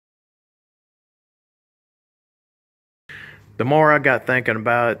the more I got thinking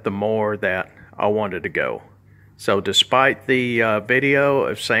about it, the more that I wanted to go. So despite the video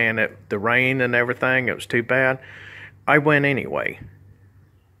of saying that the rain and everything, it was too bad, I went anyway.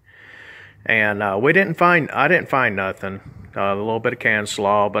 And I didn't find nothing. A little bit of can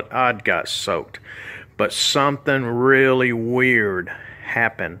slaw, but I got soaked. But something really weird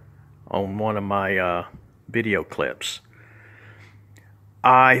happened on one of my video clips.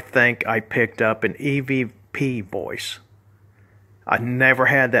 I think I picked up an EVP voice. I never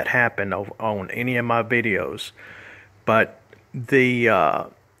had that happen on any of my videos, but the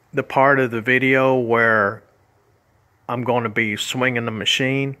part of the video where I'm going to be swinging the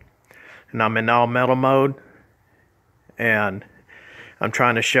machine and I'm in all metal mode and I'm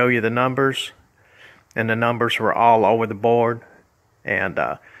trying to show you the numbers, and the numbers were all over the board, and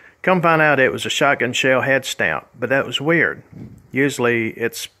come find out it was a shotgun shell head stamp, but that was weird. Usually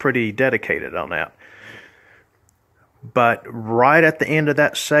it's pretty dedicated on that. But right at the end of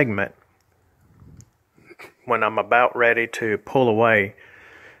that segment, when I'm about ready to pull away,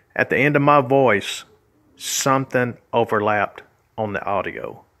 at the end of my voice, something overlapped on the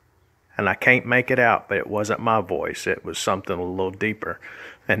audio. And I can't make it out, but it wasn't my voice. It was something a little deeper.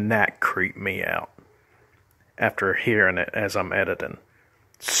 And that creeped me out after hearing it as I'm editing.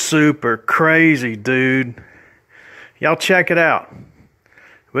 Super crazy, dude. Y'all check it out.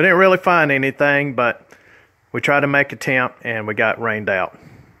 We didn't really find anything, but we tried to make an attempt and we got rained out.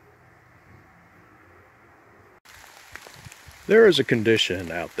 There is a condition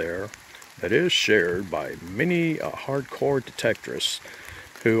out there that is shared by many hardcore detectorists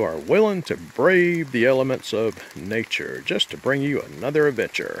who are willing to brave the elements of nature just to bring you another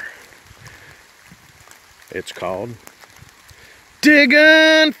adventure. It's called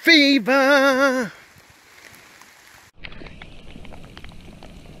Digging Fever.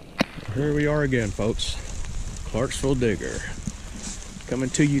 Here we are again, folks. Clarksville Digger, coming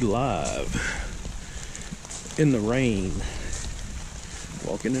to you live in the rain,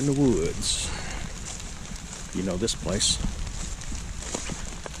 walking in the woods. You know this place.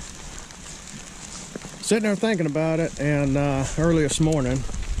 Sitting there thinking about it, and early this morning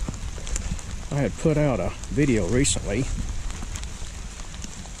I had put out a video recently.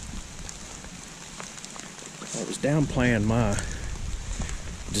 I was downplaying my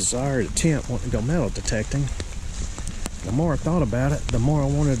desired attempt wanting to go metal detecting. The more I thought about it, the more I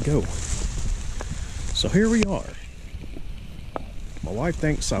wanted to go. So here we are. My wife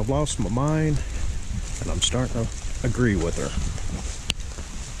thinks I've lost my mind, and I'm starting to agree with her.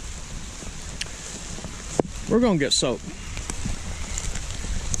 We're going to get soaked.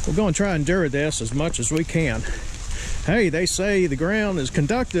 We're going to try and endure this as much as we can. Hey, they say the ground is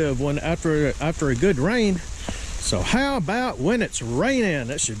conductive when after a good rain. So how about when it's raining?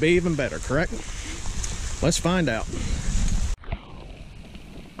 That should be even better, correct? Let's find out.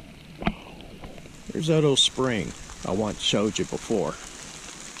 Here's that old spring I once showed you before.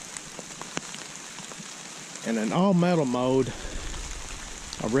 And in all metal mode,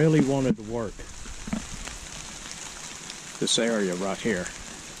 I really wanted to work this area right here.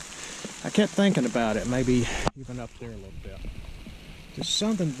 I kept thinking about it, maybe even up there a little bit. Just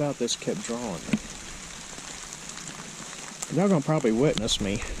something about this kept drawing me. Y'all gonna probably witness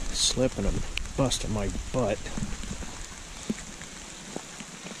me slipping and busting my butt.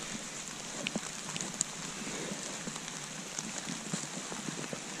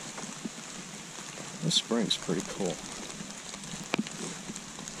 This spring's pretty cool.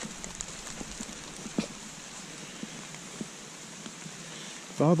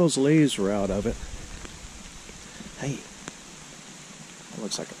 If all those leaves were out of it, hey, that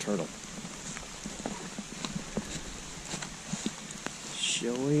looks like a turtle.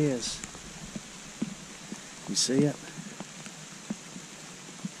 Sure is. You see it?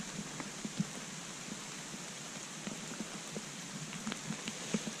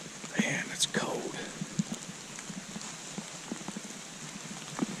 Man, it's cold.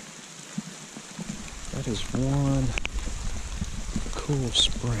 That is one cool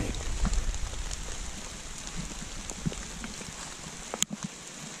spring.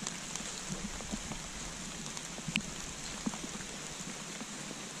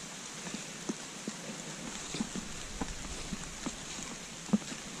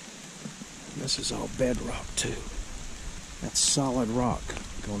 This is all bedrock too. That's solid rock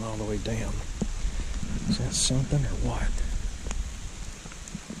going all the way down. Is that something or what?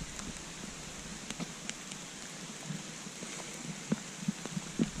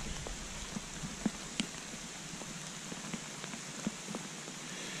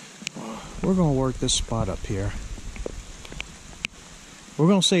 We're going to work this spot up here. We're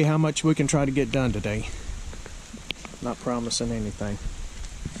going to see how much we can try to get done today. Not promising anything.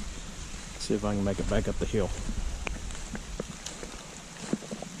 Let's see if I can make it back up the hill.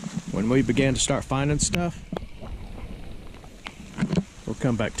 When we begin to start finding stuff, we'll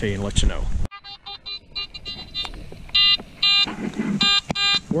come back to you and let you know.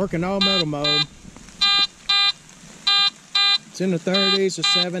 Working all metal mode. It's in the 30s or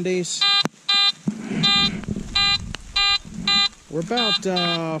 70s. We're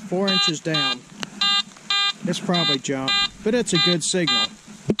about 4 inches down. It's probably junk, but it's a good signal.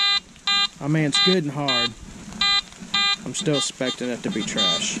 I mean, it's good and hard. I'm still expecting it to be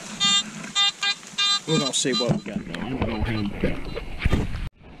trash. We're gonna see what we got going.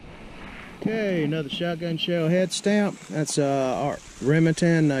 Okay, another shotgun shell head stamp. That's our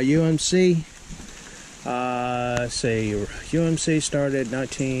Remington UMC. Let's see, UMC started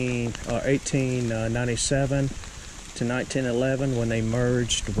 1897 to 1911 when they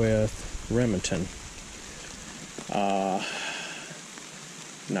merged with Remington.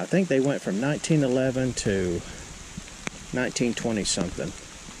 And I think they went from 1911 to 1920 something,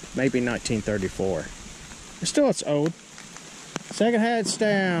 maybe 1934. But still, it's old. Second head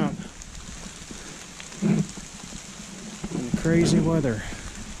stamp. In crazy weather.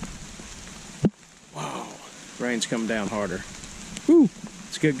 Wow, rain's coming down harder. Woo,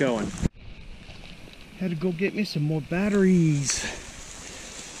 let's get going. Had to go get me some more batteries.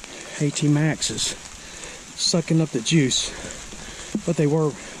 AT Maxes, sucking up the juice, but they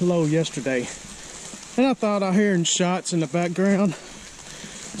were low yesterday. And I thought I heard shots in the background,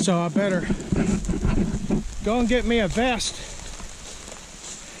 so I better go and get me a vest.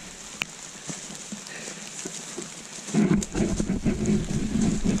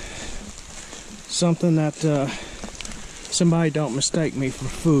 Something that somebody don't mistake me for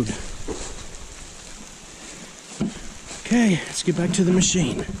food. Okay, let's get back to the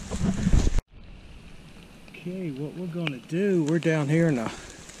machine. Okay, what we're gonna do, we're down here in the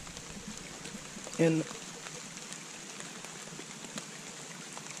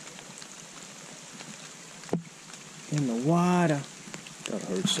water. Thought I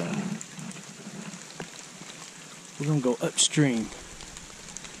heard something. We're gonna go upstream.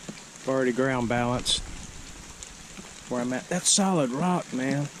 I've already ground balanced where I'm at. That's solid rock,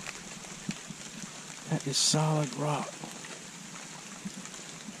 man. That is solid rock.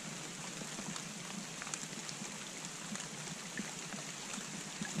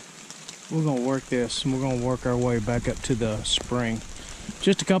 We're gonna work this, and we're gonna work our way back up to the spring.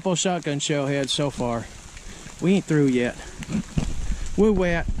 Just a couple of shotgun shell heads so far. We ain't through yet. We're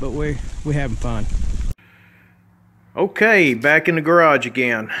wet, but we're having fun. Okay, back in the garage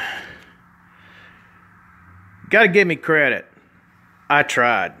again. Gotta give me credit. I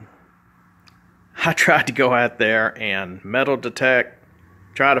tried to go out there and metal detect,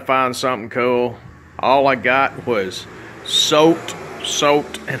 try to find something cool. All I got was soaked,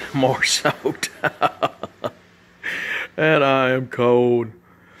 and more soaked. And I am cold.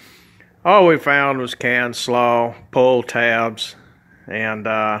 All we found was can slaw, pull tabs, and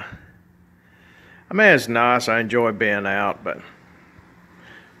I mean, it's nice. I enjoy being out, but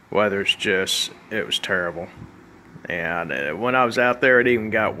weather's just, it was terrible. And when I was out there, it even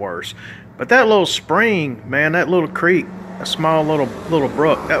got worse. But that little spring, man, that little creek, a small little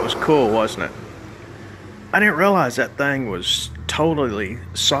brook, that was cool, wasn't it? I didn't realize that thing was totally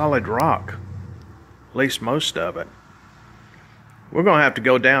solid rock. At least most of it. We're gonna have to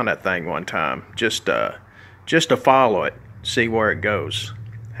go down that thing one time, just to follow it, see where it goes.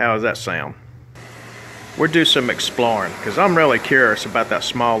 How does that sound? We'll do some exploring, because I'm really curious about that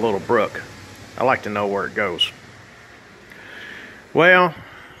small little brook. I like to know where it goes. Well,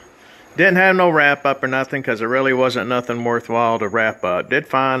 didn't have no wrap up or nothing, because there really wasn't nothing worthwhile to wrap up. Did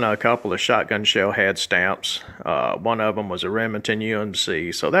find a couple of shotgun shell head stamps. One of them was a Remington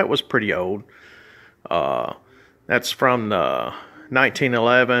UMC, so that was pretty old. That's from the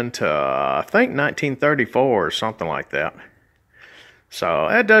 1911 to I think 1934 or something like that. So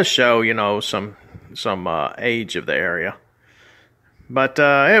that does show, you know, some age of the area. But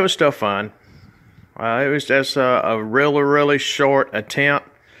it was still fun. It was just a really short attempt.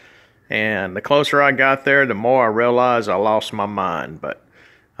 And the closer I got there, the more I realized I lost my mind. But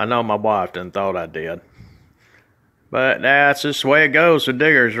I know my wife didn't thought I did. But that's just the way it goes with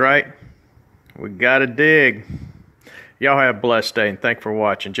diggers, right? We gotta dig. Y'all have a blessed day, and thank you for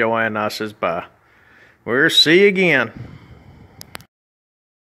watching. Joanne, I says bye. We'll see you again.